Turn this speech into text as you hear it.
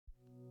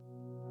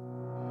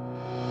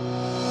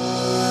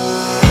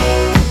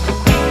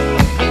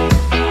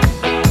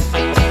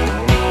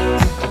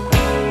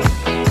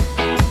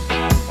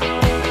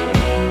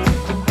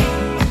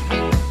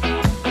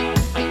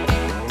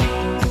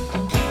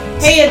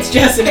it's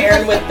Jess and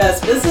Aaron with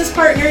Best Business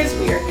Partners.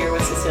 We are here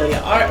with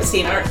Cecilia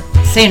St. Arnold.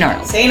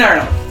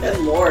 Good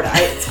Lord,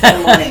 it's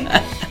been morning.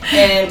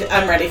 And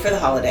I'm ready for the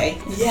holiday.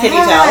 Yes, Can you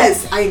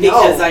tell? I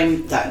know. Because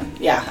I'm done.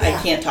 Yeah, I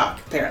can't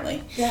talk,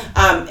 apparently. Yeah.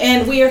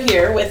 And we are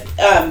here with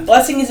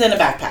Blessings in a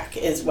Backpack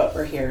is what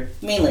we're here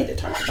mainly to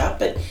talk about.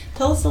 But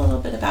tell us a little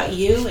bit about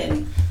you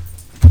and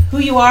who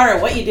you are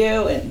and what you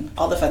do and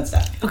all the fun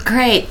stuff. Oh,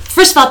 great.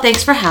 First of all,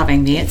 thanks for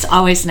having me. It's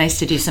always nice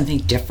to do something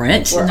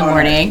different in the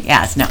morning.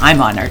 Yes, no,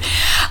 I'm honored.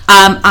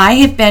 I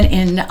have been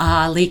in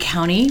Lee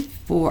County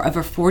for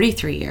over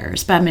 43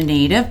 years, but I'm a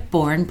native,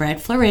 born,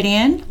 bred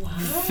Floridian. Wow.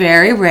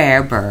 Very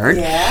rare bird.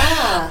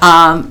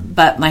 Yeah.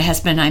 But my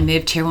husband and I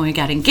moved here when we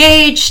got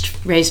engaged,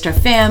 raised our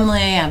family.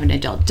 I have an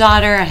adult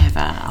daughter. I have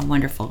a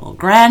wonderful little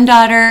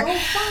granddaughter. Oh,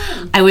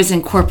 fun. I was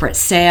in corporate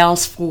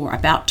sales for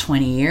about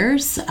 20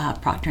 years.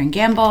 Procter &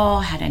 Gamble,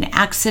 had an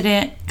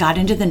accident, got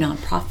into the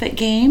nonprofit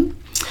game.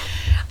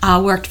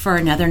 Worked for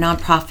another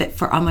nonprofit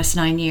for almost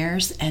 9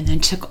 years, and then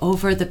took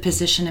over the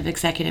position of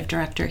executive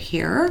director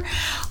here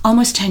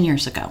almost 10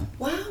 years ago.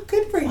 Wow,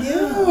 good for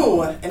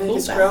you. And it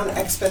has grown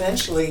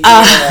exponentially.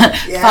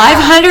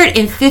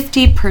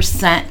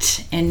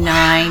 550% in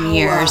 9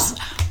 years.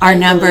 Our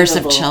numbers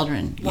of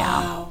children.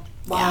 Wow.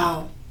 Yeah.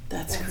 Wow.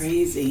 That's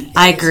crazy.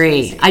 I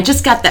agree. Crazy. I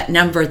just got that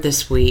number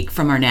this week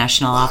from our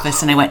national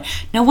office, and I went,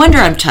 no wonder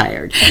I'm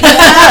tired.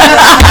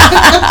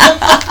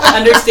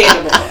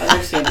 Understandable.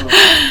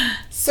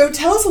 So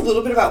tell us a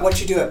little bit about what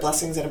you do at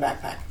Blessings in a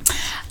Backpack.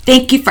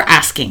 Thank you for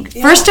asking.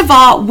 Yeah. First of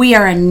all, we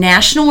are a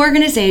national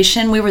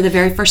organization. We were the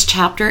very first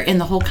chapter in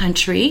the whole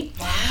country.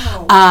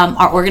 Wow.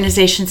 Our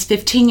organization's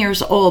 15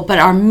 years old, but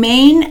our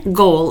main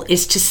goal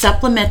is to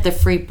supplement the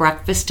free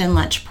breakfast and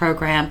lunch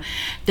program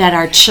that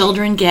our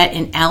children get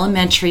in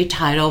elementary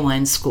Title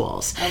I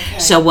schools. Okay.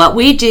 So what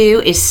we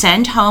do is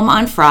send home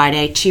on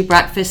Friday 2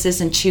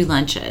 breakfasts and 2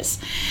 lunches.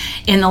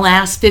 In the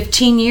last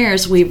 15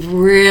 years, we've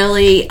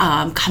really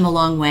come a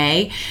long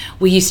way.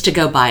 We used to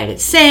go buy it at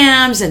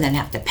Sam's and then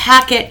have to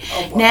pack it.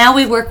 Oh, now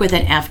we work with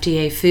an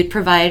FDA food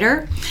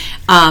provider.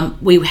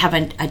 We have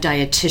a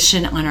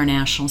dietitian on our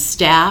national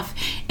staff,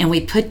 and we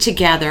put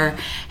together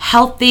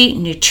healthy,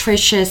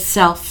 nutritious,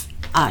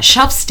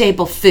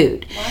 shelf-stable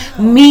food,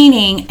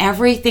 meaning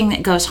everything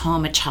that goes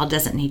home a child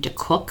doesn't need to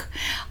cook.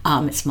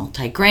 It's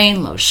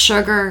multi-grain, low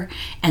sugar,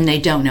 and they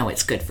don't know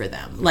it's good for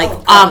them. Like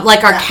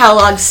our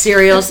Kellogg's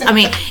cereals. I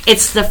mean,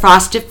 it's the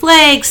Frosted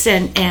Flakes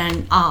and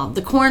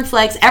the Corn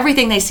Flakes,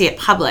 everything they see at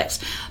Publix.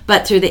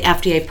 But through the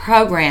FDA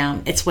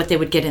program, it's what they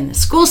would get in the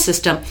school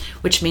system,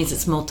 which means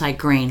it's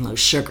multi-grain, low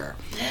sugar.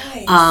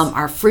 Nice.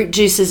 Our fruit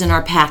juices in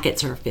our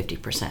packets are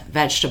 50%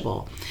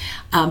 vegetable.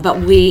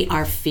 But we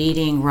are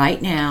feeding right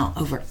now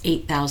over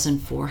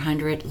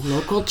 8,400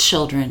 local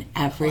children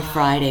every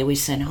Friday. We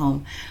send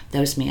home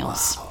those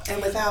meals. Wow.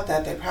 And without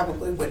that, they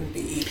probably wouldn't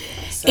be eating.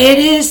 So. It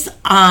is...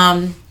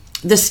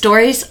 the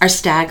stories are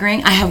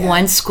staggering. I have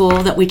one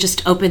school that we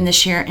just opened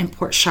this year in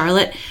Port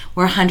Charlotte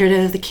where 100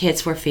 of the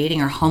kids we're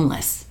feeding are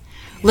homeless.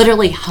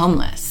 Literally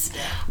homeless.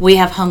 Yeah. We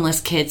have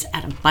homeless kids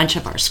at a bunch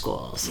of our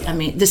schools. Yeah. I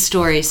mean, the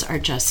stories are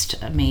just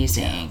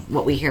amazing,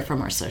 what we hear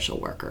from our social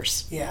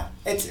workers. Yeah.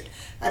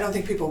 I don't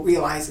think people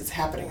realize it's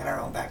happening in our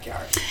own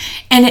backyard.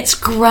 And it's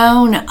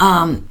grown.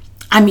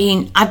 I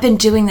mean, I've been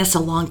doing this a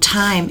long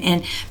time,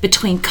 and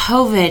between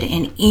COVID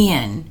and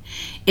Ian,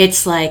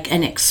 it's like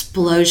an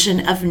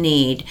explosion of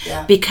need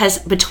because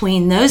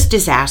between those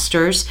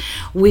disasters,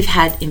 we've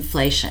had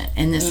inflation,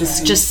 and this is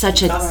just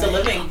such a cost of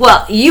living.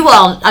 Well, you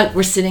all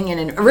we're sitting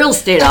in a real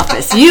estate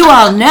office. You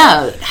all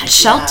know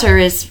shelter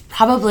is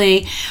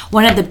probably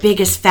one of the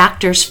biggest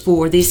factors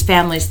for these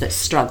families that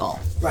struggle.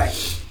 Right.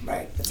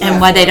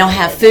 And why they don't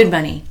have food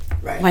money.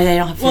 Right. Why they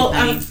don't have food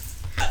money.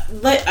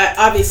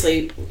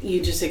 Obviously, you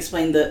just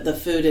explained the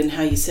food and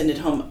how you send it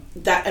home.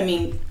 That, I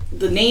mean,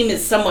 the name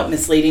is somewhat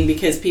misleading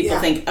because people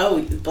think,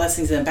 oh,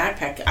 Blessings in a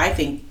Backpack. I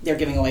think they're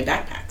giving away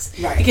backpacks.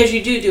 Right. Because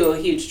you do a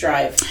huge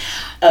drive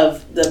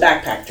of the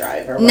backpack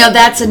drive. Or no,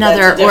 that's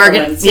another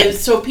organ.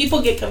 So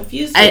people get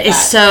confused with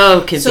It's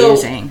so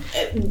confusing.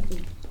 So,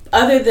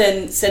 other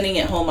than sending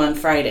it home on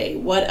Friday,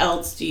 what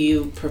else do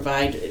you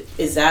provide?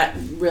 Is that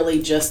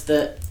really just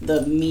the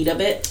meat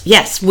of it?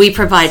 Yes, we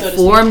provide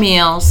 4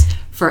 meals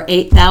for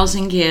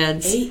 8,000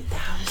 kids.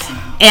 8,000.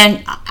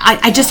 And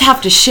I just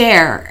have to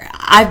share,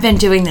 I've been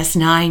doing this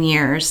 9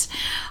 years.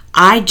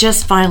 I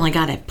just finally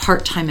got a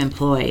part-time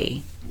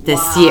employee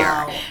this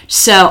year.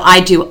 So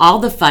I do all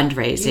the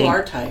fundraising. You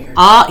are tired.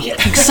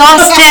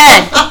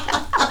 Exhausted.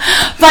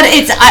 But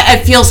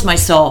it fuels my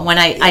soul when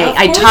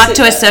I talk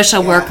to a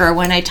social worker,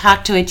 when I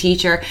talk to a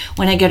teacher,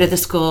 when I go to the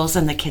schools,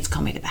 and the kids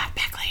call me the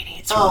backpack lady.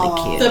 It's really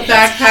cute. The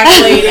backpack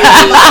lady.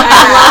 I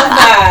love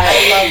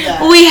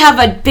that. We have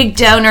a big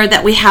donor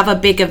that we have a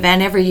big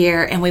event every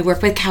year, and we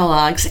work with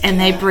Kellogg's, and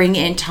they bring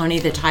in Tony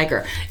the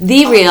Tiger,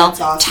 real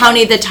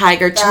Tony the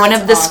Tiger, to one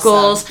of the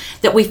schools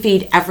that we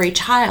feed every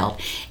child.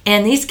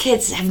 And these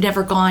kids have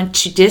never gone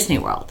to Disney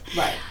World.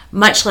 Right.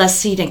 Much less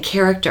seed and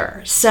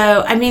character.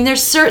 So, I mean,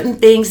 there's certain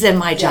things in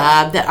my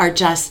job that are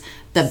just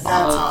the That's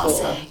ball.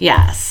 awesome.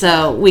 Yeah,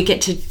 so we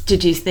get to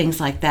do things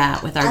like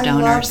that with our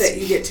donors. I love that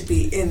you get to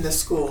be in the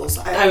schools.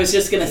 I was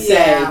just going to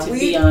say,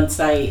 be on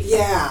site.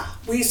 Yeah.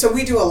 We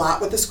do a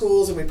lot with the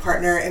schools, and we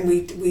partner, and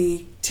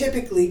we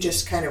typically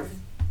just kind of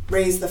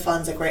raise the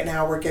funds. Like right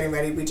now, we're getting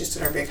ready. We just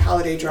did our big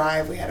holiday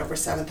drive. We had over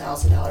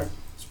 $7,000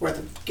 worth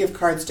of gift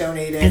cards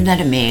donated. Isn't that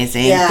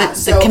amazing? Yeah.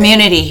 The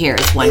community here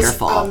is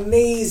wonderful. It's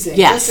amazing.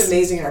 Yes. Just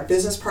amazing. And our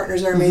business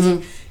partners are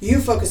amazing. You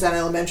focus on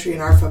elementary,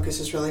 and our focus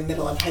is really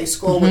middle and high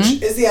school,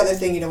 which is the other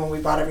thing, when we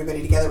brought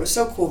everybody together, it was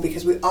so cool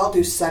because we all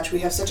we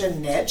have such a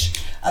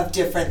niche of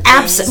different things.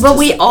 Absolutely. Well,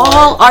 we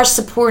all are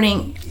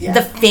supporting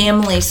the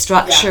family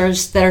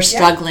structures that are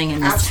struggling in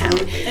this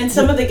town. And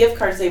some of the gift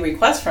cards they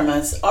request from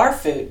us are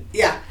food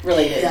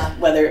related,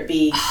 whether it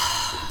be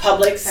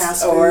Publix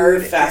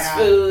fast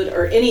food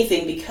or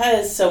anything,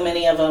 because so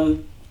many of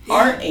them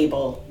aren't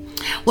able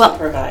to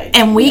provide.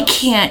 And we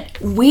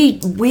can't,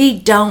 we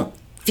don't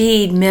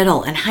feed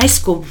middle and high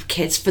school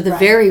kids for the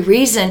very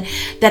reason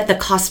that the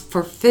cost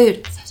per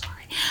food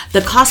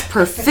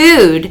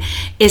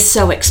is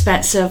so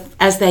expensive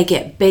as they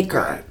get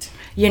bigger.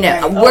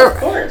 Of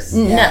course.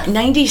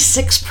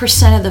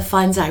 96% of the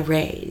funds I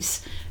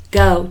raise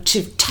go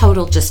to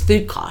total just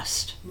food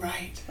cost.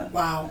 Right.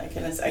 Wow.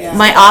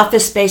 My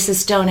office space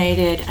is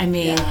donated.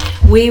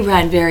 We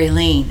run very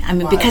lean.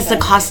 Because the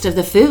cost of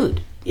the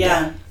food.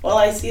 Yeah. Well,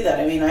 I see that.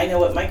 I know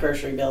what my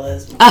grocery bill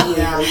is. So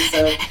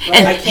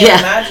I can't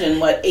imagine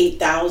what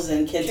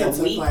 8,000 kids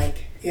a week.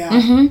 Like.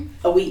 Yeah.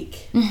 A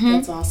week.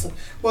 That's awesome.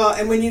 Well,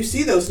 and when you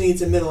see those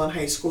needs in middle and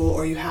high school,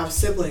 or you have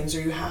siblings,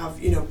 or you have,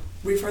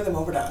 refer them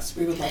over to us.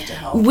 We would love to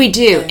help. We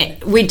do.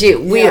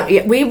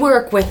 We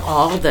work with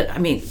all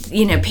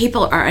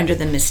people are under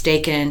the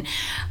mistaken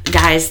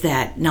guise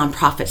that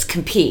nonprofits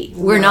compete.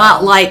 We're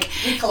not like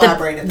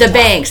the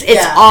banks.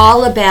 It's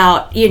all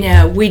about,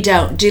 we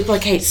don't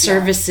duplicate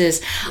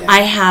services.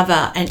 I have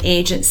an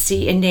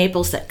agency in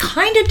Naples that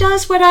kind of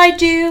does what I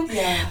do,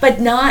 but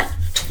not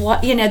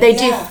they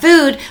do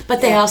food, but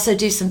they also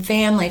do some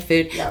family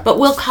food. But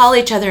we'll call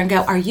each other and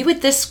go, "Are you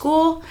at this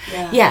school?"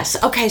 Yes.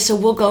 Okay, so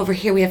we'll go over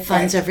here. We have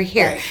funds over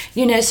here.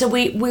 So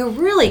we're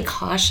really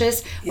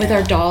cautious with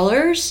our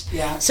dollars.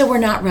 So we're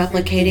not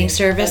replicating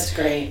service. That's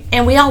great.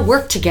 And we all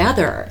work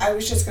together. I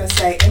was just going to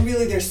say, and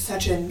really, there's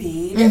such a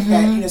need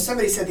that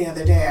somebody said the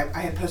other day.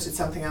 I had posted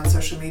something on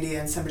social media,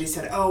 and somebody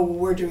said, "Oh,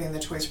 we're doing the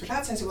Toys for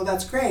Tots." And I said, "Well,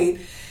 that's great."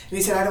 And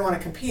he said, "I don't want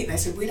to compete." And I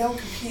said, "We don't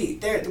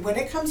compete. When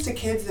it comes to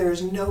kids, there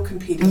is no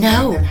competing.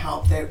 Giving them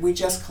help. We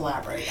just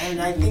collaborate."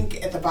 And I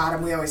think at the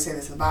bottom, we always say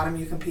this: at the bottom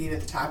you compete,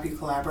 at the top you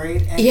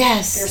collaborate. And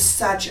there's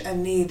such a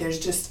need. There's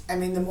just, the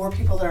more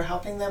people that are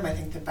helping them, I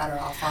think the better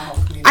off our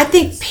whole community. I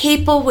think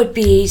people would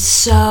be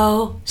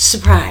so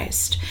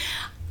surprised.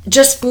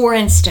 Just for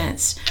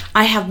instance,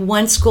 I have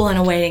one school on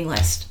a waiting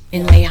list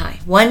in Lehigh,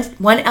 one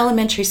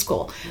elementary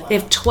school. Wow. They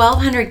have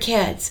 1,200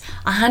 kids.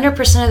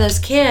 100% of those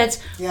kids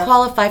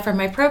qualify for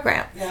my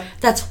program.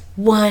 That's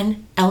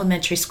one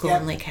elementary school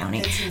in Lee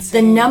County.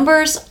 The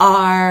numbers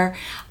are,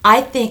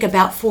 I think,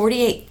 about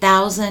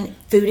 48,000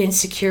 food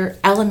insecure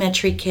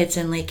elementary kids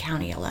in Lee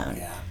County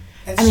alone.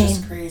 It's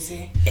just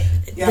crazy.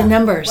 The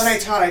numbers. When I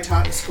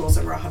taught in schools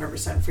that were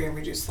 100% free and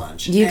reduced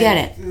lunch. Get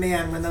it.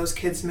 Man, when those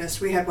kids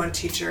missed, we had one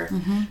teacher,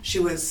 she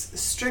was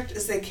strict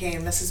as they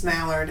came, Mrs.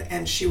 Mallard,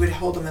 and she would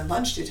hold them in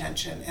lunch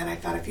detention. And I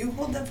thought, if you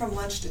hold them from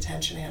lunch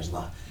detention,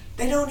 Angela,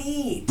 they don't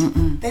eat.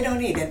 They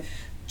don't eat. And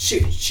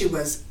she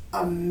was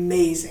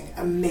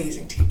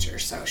amazing teacher.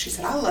 So she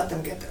said, "I'll let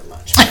them get their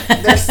lunch.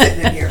 They're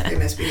sitting in here if they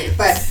misbehave."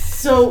 But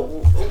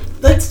so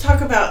let's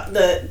talk about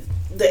the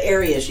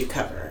areas you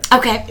cover.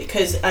 Okay.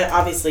 Because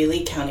obviously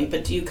Lee County,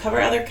 but do you cover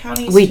other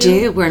counties We too?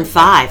 do. We're in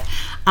 5.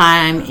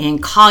 I'm in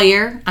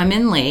Collier. I'm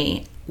in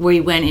Lee.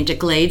 We went into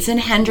Glades and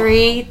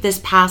Hendry this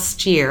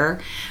past year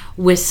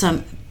with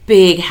some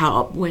big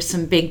help, with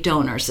some big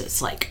donors.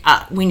 It's like,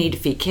 we need to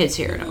feed kids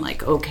here. And I'm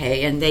like,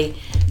 okay. And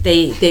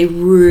they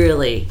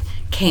really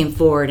came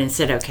forward and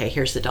said, okay,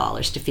 here's the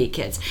dollars to feed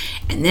kids.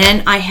 And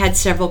then I had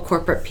several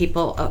corporate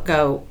people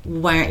go,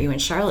 "Why aren't you in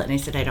Charlotte?" And I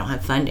said, "I don't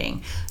have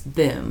funding."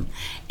 Boom.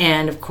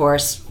 And of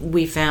course,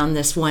 we found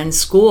this one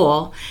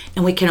school,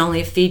 and we can only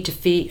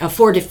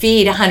afford to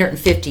feed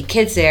 150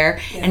 kids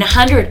there, and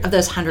 100 of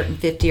those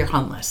 150 are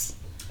homeless.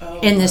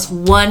 In this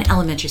one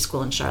elementary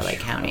school in Charlotte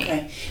County.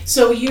 Okay.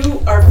 So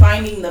you are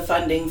finding the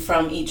funding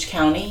from each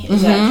county?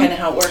 Is that kind of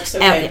how it works?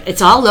 Okay.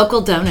 It's all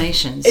local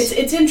donations.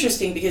 It's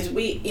interesting because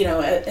we,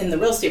 in the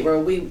real estate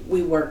world,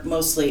 we work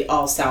mostly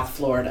all South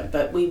Florida,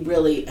 but we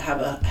really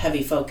have a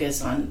heavy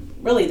focus on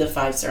really the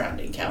 5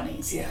 surrounding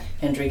counties.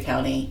 Hendry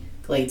County,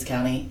 Glades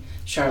County,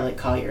 Charlotte,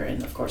 Collier,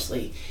 and of course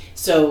Lee.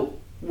 So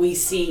we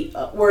see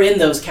we're in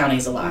those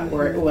counties a lot.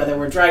 Whether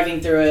we're driving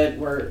through it,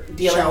 we're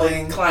dealing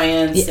with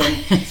clients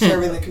and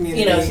serving the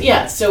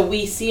community. So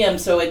we see them.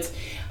 So it's,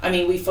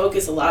 we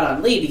focus a lot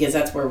on Lee because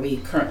that's where we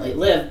currently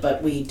live,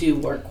 but we do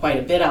work quite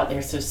a bit out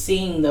there. So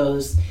seeing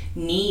those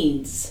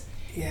needs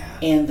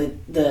and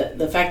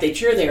the fact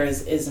that you're there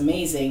is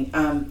amazing.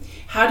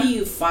 How do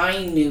you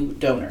find new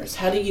donors?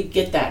 How do you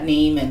get that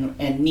name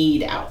and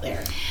need out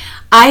there?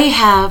 I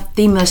have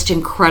the most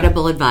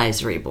incredible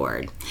advisory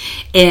board.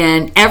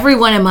 And every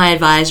one of my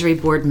advisory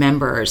board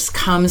members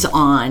comes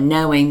on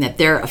knowing that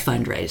they're a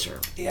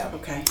fundraiser. Yeah.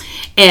 Okay.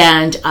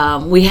 And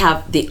we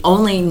have the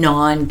only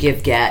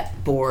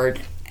non-give-get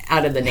board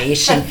out of the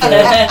nation for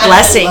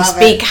blessings,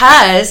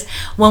 because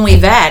when we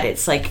vet,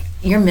 it's like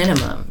your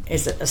minimum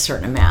is a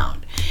certain amount.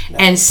 No.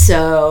 And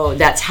so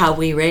that's how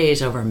we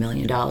raise over $1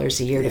 million a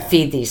year to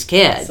feed these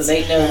kids. So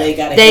they know they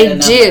got to They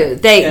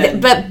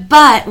do.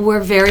 But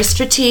we're very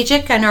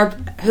strategic, and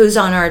who's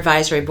on our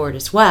advisory board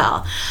as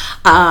well.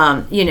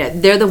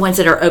 They're the ones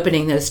that are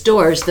opening those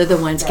doors. They're the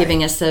ones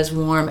giving us those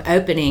warm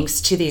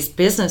openings to these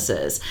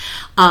businesses.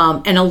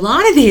 And a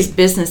lot of these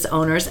business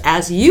owners,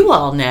 as you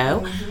all know,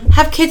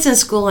 have kids in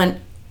school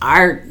and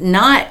are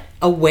not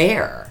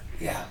aware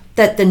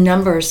that the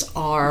numbers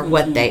are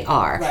what they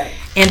are. Right.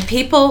 And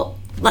people,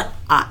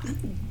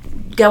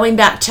 going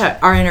back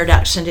to our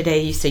introduction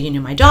today, you said,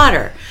 my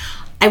daughter.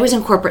 I was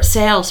in corporate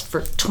sales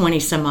for 20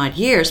 some odd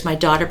years. My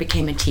daughter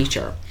became a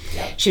teacher.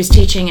 Yep. She was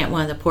teaching at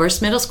one of the poorest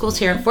middle schools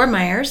here in Fort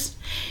Myers,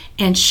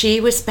 and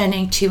she was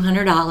spending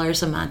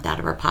 $200 a month out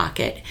of her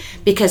pocket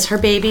because her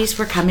babies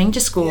were coming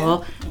to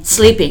school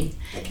sleeping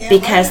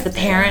because the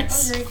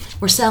parents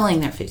were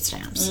selling their food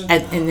stamps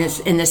in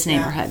this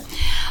neighborhood.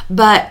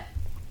 But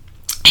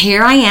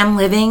here I am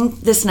living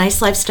this nice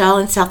lifestyle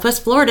in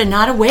Southwest Florida,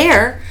 not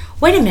aware.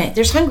 Wait a minute,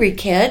 there's hungry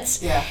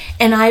kids. Yeah.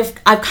 And I've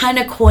kind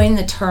of coined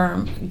the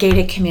term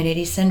gated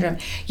community syndrome.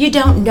 You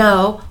don't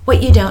know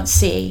what you don't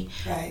see.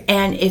 Right.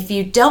 And if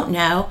you don't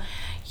know,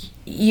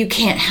 you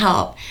can't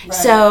help. Right.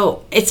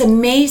 So it's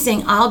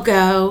amazing.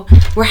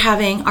 We're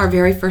having our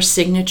very first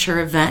signature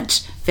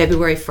event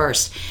February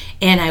 1st.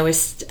 And I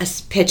was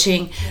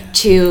pitching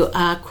to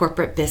a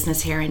corporate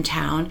business here in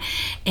town,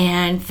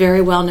 and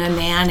very well-known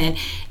man,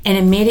 and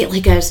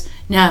immediately goes,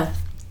 no,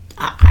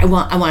 I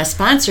want a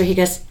sponsor. He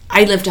goes,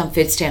 I lived on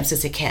food stamps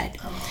as a kid.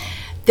 Oh.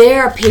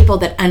 There are people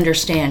that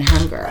understand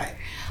hunger,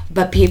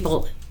 but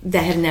people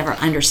that have never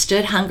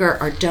understood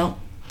hunger or don't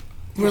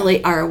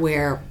really are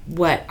aware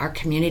what our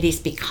communities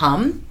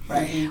become.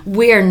 Right.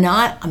 We are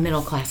not a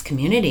middle-class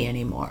community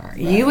anymore.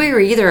 Right. You are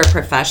either a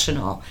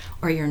professional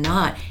or you're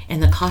not,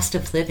 and the cost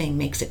of living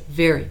makes it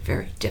very,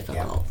 very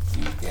difficult.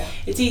 Yeah.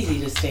 It's easy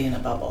to stay in a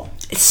bubble.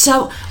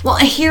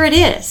 Here it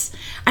is.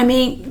 I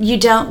mean, you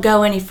don't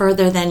go any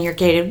further than your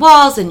gated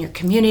walls and your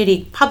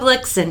community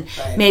publics and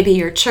maybe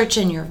your church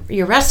and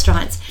your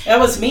restaurants. That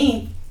was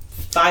me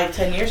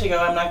 5-10 years ago,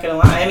 I'm not going to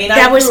lie. I mean,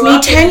 that was me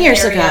 10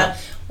 years ago.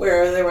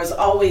 Where there was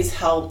always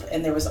help,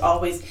 and there was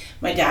always,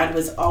 my dad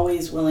was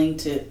always willing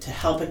to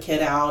help a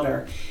kid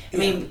out,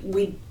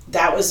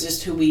 that was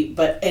just who we,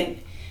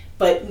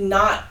 but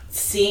not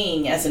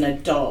seeing as an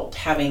adult,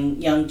 having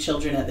young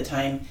children at the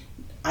time,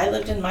 I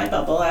lived in my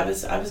bubble. I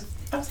was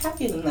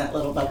happy in that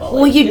little bubble.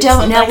 Well, you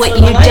don't know what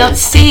you don't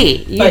see.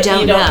 You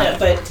don't know.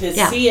 But to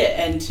see it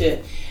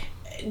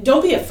and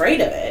don't be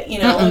afraid of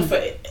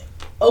it.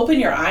 Open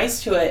your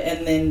eyes to it,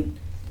 and then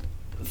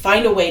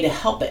find a way to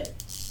help it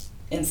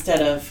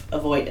instead of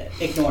avoid it,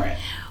 ignore it.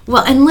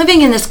 Well, and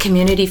living in this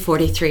community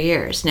 43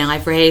 years now,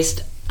 I've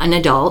raised an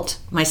adult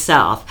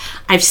myself.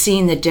 I've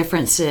seen the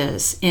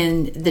differences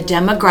in the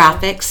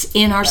demographics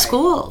in our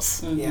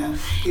schools. Yeah.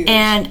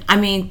 And I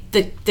mean,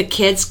 the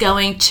kids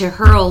going to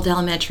her old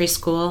elementary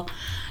school,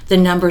 the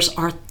numbers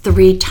are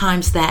 3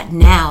 times that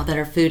now that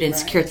are food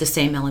insecure at the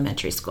same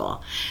elementary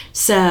school.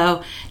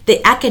 So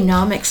the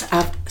economics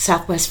of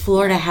Southwest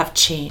Florida have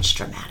changed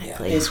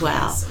dramatically as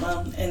well. Yes.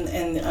 Well,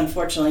 and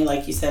unfortunately,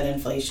 like you said,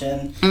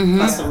 inflation,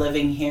 cost of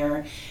living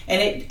here.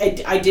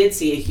 And I did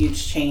see a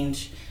huge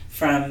change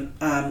from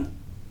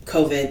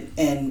COVID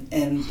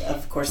and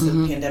of course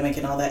the pandemic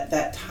and all that.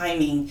 That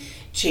timing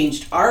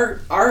changed our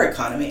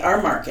economy,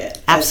 our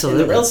market.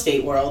 Absolutely. In the real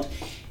estate world,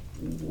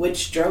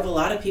 which drove a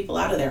lot of people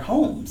out of their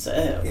homes,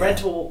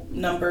 rental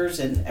numbers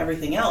and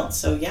everything else.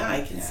 So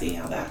I can see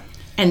how that.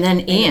 And then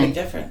made a big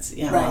difference.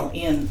 Yeah, well,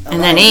 Ian. And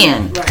then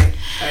Ian. Right.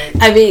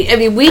 I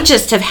mean, we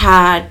just have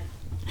had.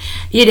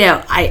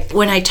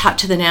 When I talk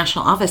to the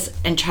national office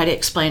and try to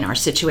explain our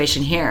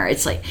situation here,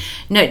 it's like,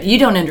 no, you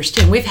don't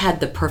understand. We've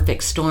had the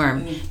perfect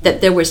storm that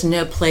there was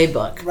no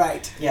playbook.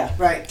 Right. Yeah.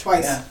 Right.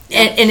 Twice. Yeah.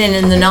 And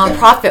in the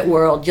nonprofit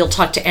world, you'll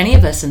talk to any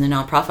of us in the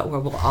nonprofit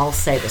world, we'll all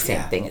say the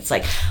same thing. It's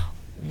like,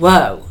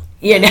 whoa,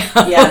 Yeah.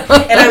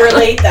 And I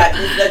relate that.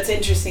 That's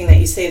interesting that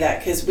you say that,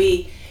 because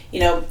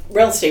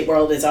real estate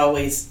world is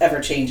always ever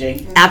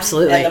changing.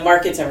 Absolutely. And the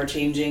market's ever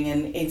changing,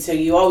 and so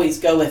you always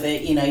go with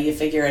it, you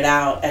figure it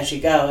out as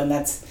you go, and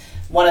that's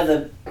one of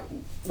the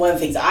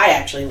things I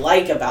actually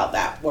like about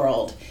that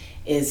world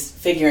is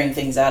figuring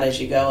things out as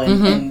you go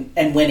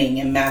and winning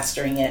and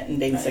mastering it and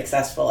being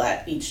successful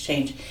at each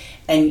change.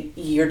 And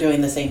you're doing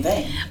the same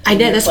thing. I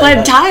know. That's why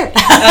I'm tired.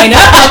 I know.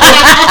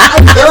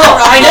 Girl,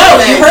 I know.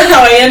 You heard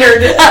how I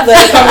entered the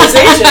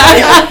conversation.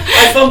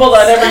 I fumbled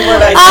on every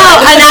word I said.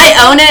 Oh, and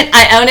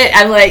I own it.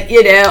 I'm like,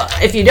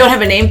 if you don't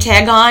have a name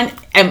tag on,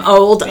 I'm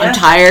old, I'm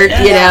tired,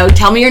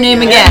 tell me your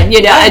name again.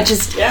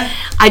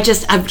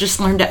 I've just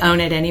learned to own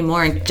it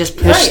anymore and just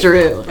push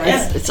through.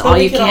 Right. It's all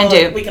you can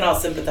do. We can all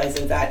sympathize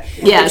with that.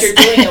 Yes.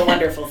 But you're doing a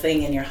wonderful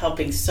thing, and you're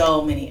helping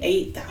so many,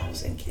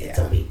 8,000 kids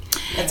a week.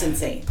 That's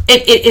insane.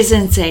 It is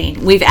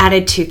insane. We've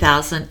added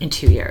 2,000 in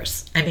 2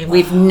 years. I mean,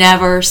 we've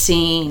never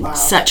seen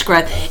such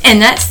growth.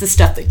 And that's the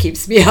stuff that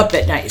keeps me up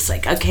at night. It's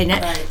like, okay,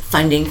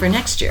 funding for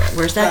next year.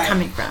 Where's that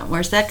coming from?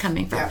 Where's that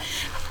coming from? Yeah.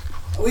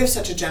 We have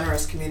such a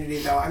generous community,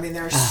 though. I mean,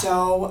 there are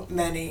so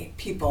many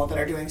people that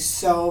are doing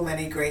so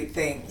many great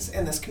things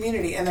in this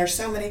community, and there's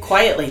so many...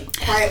 Quietly.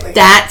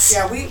 That's...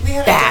 Yeah, we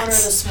had a donor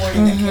this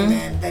morning that came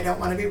in. They don't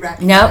want to be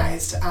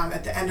recognized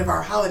at the end of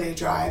our holiday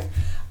drive.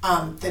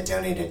 That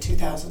donated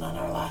 $2,000 on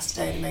our last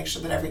day to make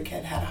sure that every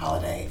kid had a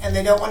holiday, and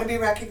they don't want to be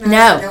recognized.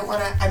 No, they don't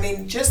want to. I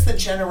mean, just the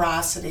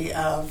generosity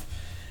of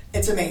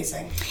it's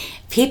amazing.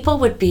 People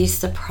would be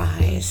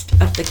surprised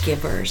of the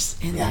givers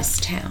in this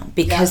town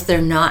because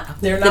they're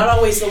not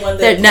always the one that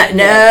they're not.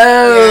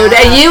 No,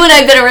 you and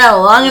I've been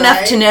around long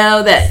enough to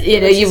know that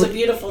it's a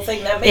beautiful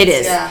thing. It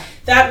is.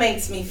 That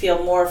makes me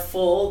feel more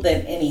full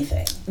than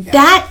anything.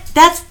 Yeah.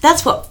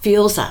 That's what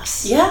fuels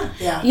us.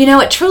 Yeah. You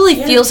know, it truly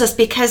fuels us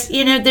because,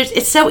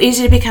 it's so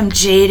easy to become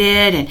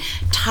jaded and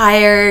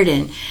tired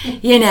and,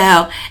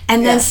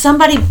 and then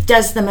somebody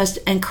does the most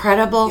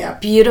incredible,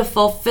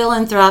 beautiful,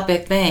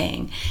 philanthropic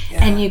thing.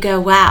 And you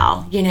go,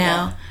 wow,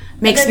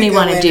 makes me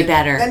want to do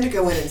better. Then to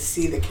go in and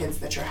see the kids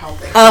that you're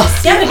helping.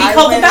 Oh, to be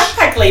called the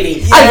backpack lady.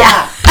 Yeah. Oh,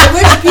 yeah. I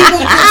wish people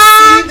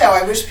could see, though.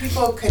 I wish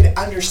people could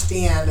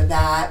understand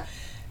that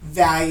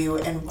value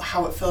and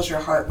how it fills your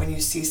heart when you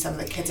see some of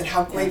the kids and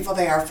how grateful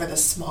they are for the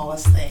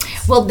smallest things.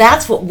 Well,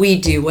 that's what we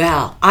do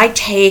well. I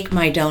take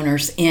my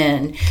donors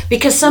in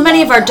because so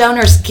many of our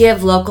donors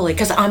give locally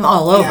because I'm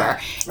all over.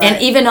 And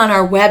even on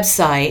our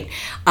website,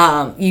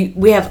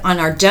 we have on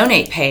our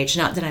donate page,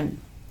 not that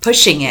I'm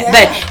pushing it,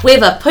 but we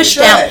have a push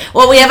down.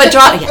 Well, we have a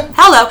drop.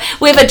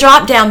 We have a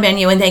drop down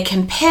menu, and they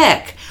can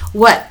pick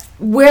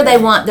where they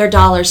want their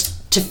dollars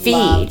to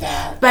feed.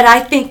 But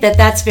I think that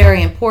that's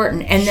very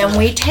important. And then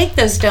we take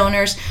those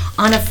donors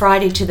on a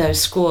Friday to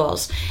those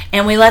schools,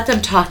 and we let them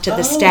talk to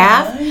the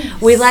staff.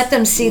 Nice. We let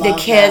them see the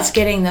kids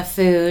getting the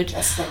food.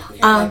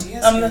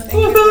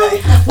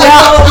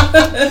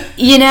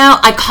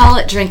 I call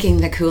it drinking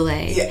the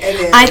Kool-Aid. Yeah, it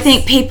is. I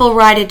think people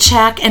write a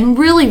check and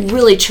really,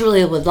 really,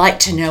 truly would like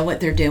to know what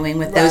they're doing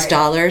with those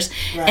dollars.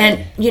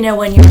 And,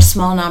 when you're a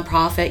small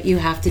nonprofit, you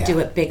have to do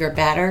it bigger,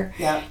 better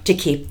to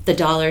keep the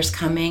dollars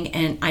coming.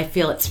 And I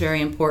feel it's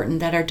very important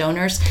that our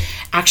donors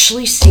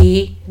actually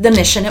see the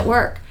mission at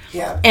work.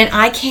 Yeah. And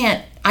I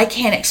can't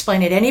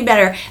explain it any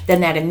better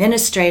than that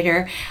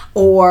administrator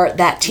or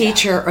that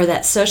teacher or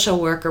that social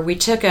worker. We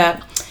took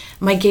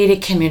my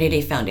gated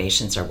community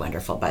foundations are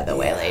wonderful, by the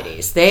way,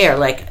 ladies. They are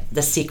like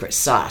the secret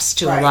sauce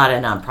to a lot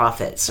of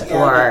nonprofit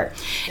support.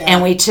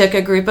 And we took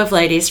a group of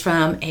ladies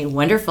from a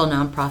wonderful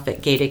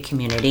nonprofit gated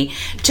community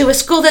to a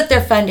school that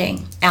they're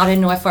funding out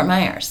in North Fort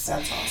Myers.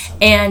 That's awesome.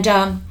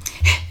 And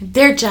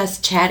they're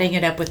just chatting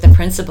it up with the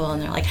principal,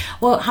 and they're like,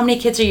 well, how many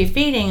kids are you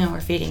feeding? And we're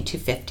feeding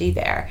 250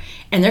 there.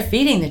 And they're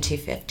feeding the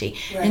 250.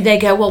 Right. And they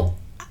go, well,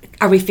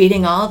 are we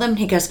feeding all of them? And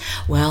he goes,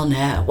 well,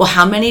 no. Well,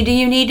 how many do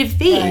you need to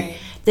feed? Right.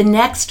 The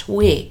next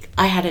week,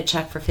 I had a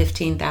check for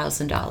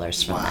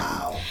 $15,000 from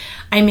them.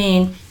 I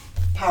mean,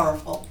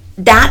 powerful.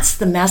 That's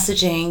the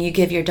messaging you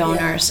give your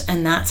donors,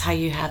 and that's how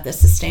you have the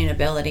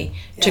sustainability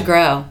to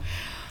grow.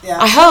 Yeah.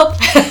 I hope.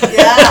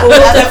 We'll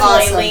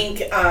definitely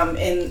link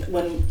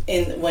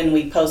when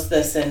we post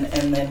this,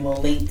 and then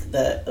we'll link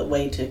the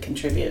way to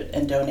contribute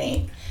and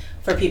donate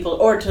for people,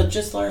 or to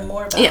just learn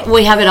more about. Yeah,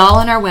 we have it all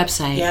on our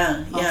website.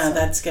 Awesome.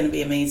 That's going to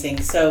be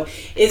amazing. So,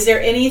 is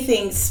there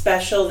anything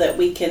special that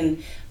we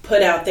can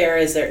put out there?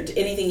 Is there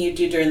anything you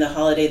do during the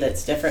holiday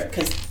that's different?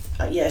 Because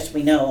yes,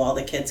 we know all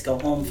the kids go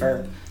home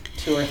for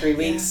 2 or 3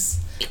 weeks.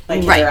 My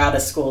kids are out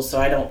of school, so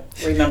I don't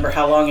remember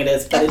how long it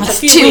is, but it's a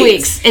few 2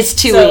 weeks. It's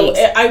 2 weeks.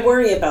 So I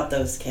worry about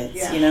those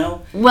kids,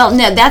 Well,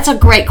 no, that's a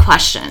great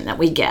question that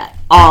we get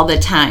all the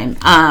time.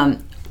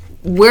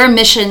 We're a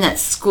mission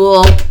that's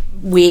school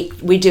week.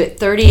 We do it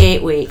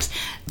 38 weeks,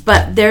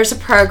 but there's a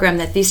program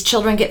that these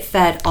children get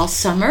fed all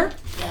summer.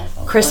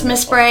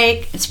 Christmas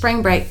break and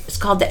spring break. It's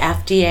called the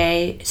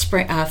FDA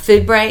spring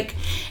food break,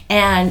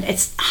 and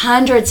it's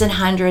hundreds and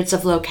hundreds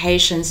of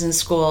locations in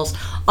schools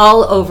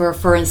all over,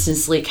 for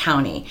instance, Lee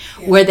County,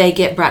 where they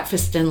get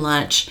breakfast and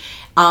lunch.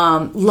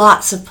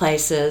 Lots of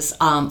places.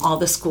 All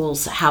the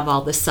schools have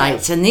all the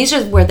sites, and these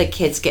are where the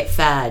kids get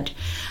fed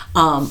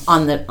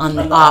on the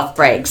off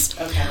breaks.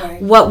 Okay.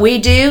 What we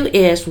do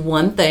is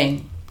one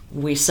thing: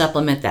 we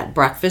supplement that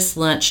breakfast,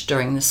 lunch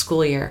during the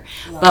school year.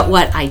 But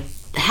what I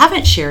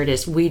haven't shared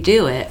is we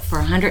do it for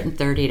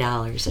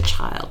 $130 a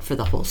child for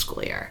the whole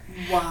school year.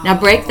 Wow. Now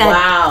break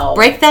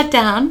that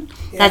down.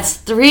 Yeah. That's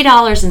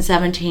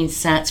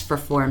 $3.17 for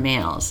 4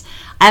 meals.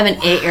 I have an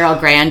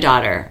 8-year-old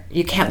granddaughter.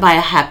 You can't buy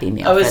a Happy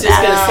Meal for that. I was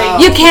just going to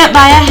say. You can't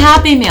buy a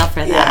Happy Meal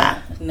for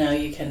that. No,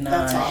 you cannot.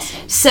 That's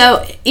awesome.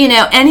 So,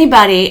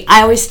 anybody,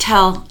 I always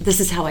tell, this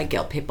is how I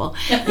guilt people,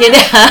 you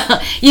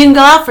can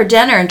go out for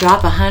dinner and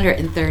drop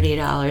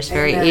 $130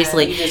 very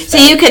easily. So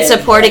you could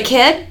support a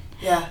kid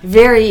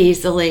very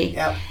easily.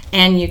 Yep.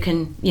 And you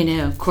can,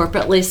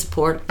 corporately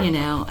support,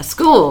 a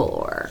school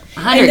or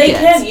 100 kids.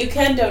 And you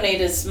can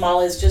donate as small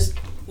as just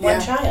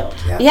one child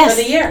yes.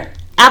 for the year.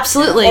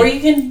 Absolutely. Or you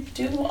can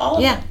do all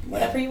of it,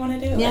 whatever you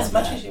want to do, as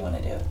much as you want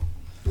to do.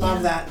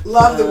 Love that.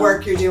 Love the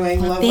work you're doing.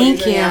 Love what you're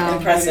doing out in the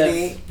impressive.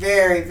 community.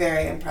 Very,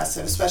 very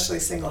impressive, especially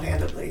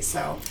single-handedly.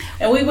 So.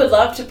 And we would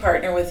love to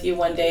partner with you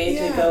one day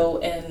to go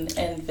and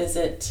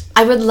visit.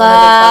 I would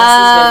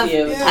love with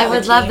you. Yeah. I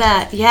would love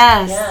that.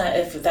 Yes. Yeah,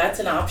 if that's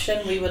an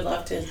option, we would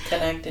love to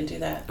connect and do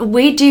that.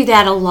 We do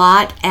that a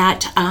lot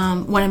at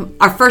one of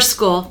our first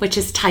school, which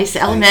is Tice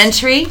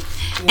Elementary.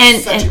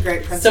 And such a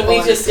great principal. So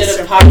we just did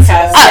a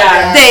podcast.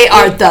 They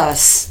are the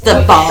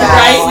bomb.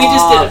 Right? We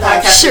just did a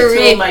podcast with two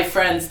Cherie. of my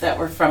friends that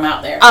were from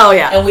out there. Oh,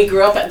 yeah. And we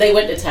grew up, they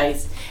went to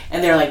Tice.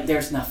 And they're like,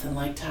 there's nothing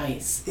like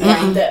Tice.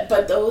 Yeah.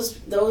 But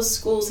those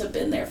schools have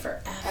been there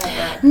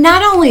forever.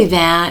 Not only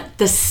that,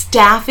 the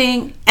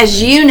staffing,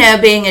 as you know,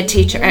 being a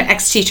teacher, an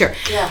ex-teacher,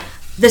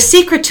 the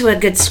secret to a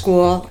good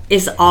school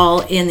is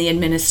all in the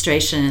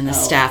administration and the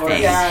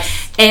staffing.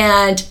 Yes.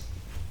 And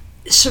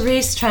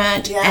Cherise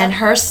Trent and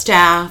her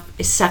staff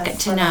is second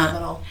to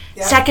none.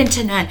 Yeah. Second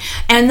to none.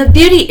 And the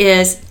beauty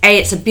is,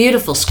 it's a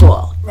beautiful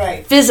school.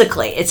 Right.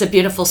 Physically, it's a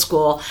beautiful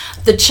school.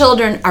 The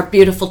children are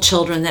beautiful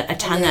children that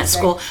attend that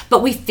school.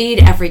 But we feed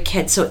every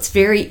kid, so it's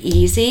very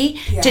easy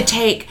to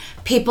take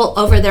people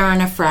over there on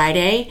a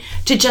Friday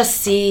to just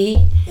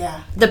see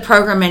the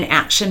program in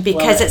action,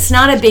 because it's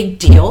not a big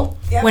deal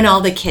when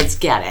all the kids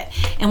get it.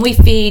 And we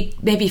feed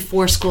maybe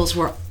 4 schools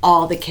where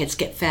all the kids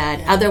get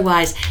fed.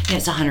 Otherwise,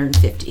 it's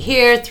 150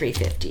 here,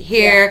 350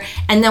 here,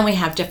 and then we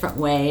have different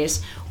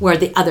ways where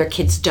the other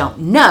kids don't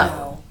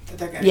know.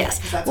 They're gonna get,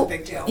 'cause that's a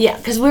big deal. Yeah,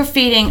 because we're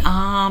feeding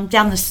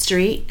down the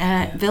street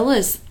at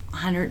Villa's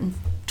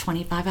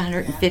 125,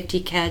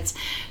 150 kids.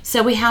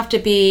 So we have to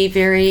be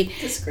very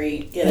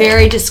discreet.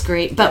 Very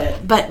discreet.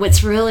 But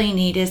what's really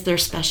neat is their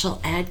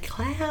special ed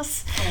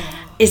class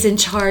is in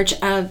charge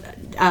of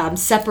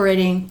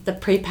separating the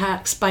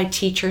pre-packs by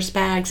teachers'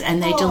 bags,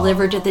 and they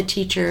deliver to the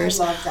teachers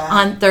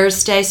on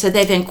Thursday. So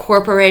they've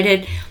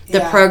incorporated the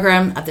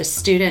program of the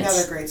students.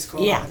 Another great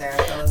school over there.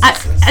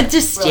 I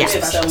just we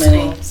have so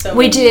many.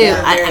 We do.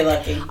 Yeah, very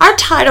lucky. Our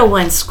Title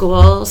I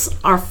schools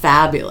are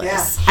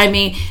fabulous. Yeah. I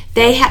mean,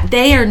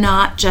 they are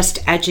not just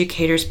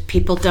educators.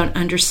 People don't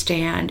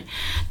understand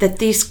that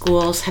these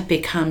schools have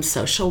become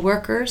social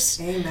workers.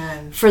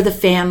 Amen. For the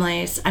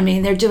families. I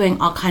mean, they're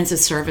doing all kinds of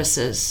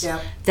services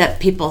that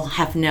people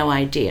have no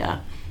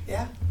idea.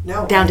 Yeah.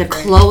 No. Down to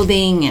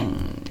clothing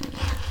and.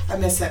 I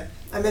miss it.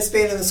 I miss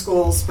being in the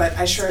schools, but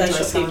I sure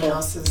enjoy someone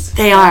else's.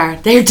 They are.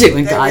 They're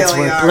doing God's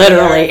really work, are.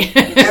 literally.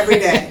 Every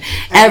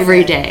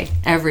day.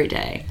 Every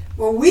day.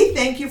 Well, we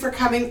thank you for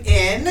coming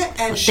in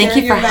and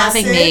sharing your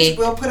message. Having me.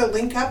 We'll put a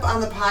link up on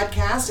the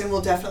podcast, and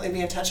we'll definitely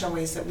be in touch on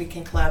ways that we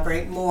can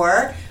collaborate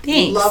more.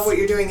 Thanks. We love what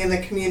you're doing in the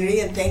community,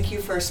 and thank you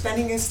for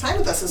spending this time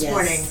with us this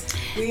morning.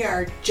 We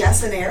are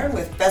Jess and Aaron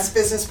with Best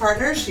Business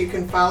Partners. You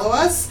can follow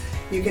us.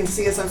 You can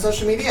see us on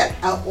social media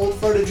at Old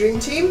Florida Dream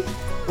Team,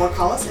 or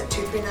call us at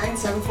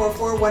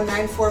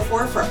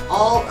 239-744-1944 for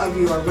all of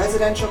your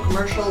residential,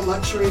 commercial,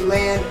 luxury,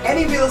 land,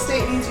 any real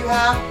estate needs you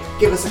have.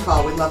 Give us a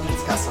call. We'd love to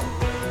discuss them.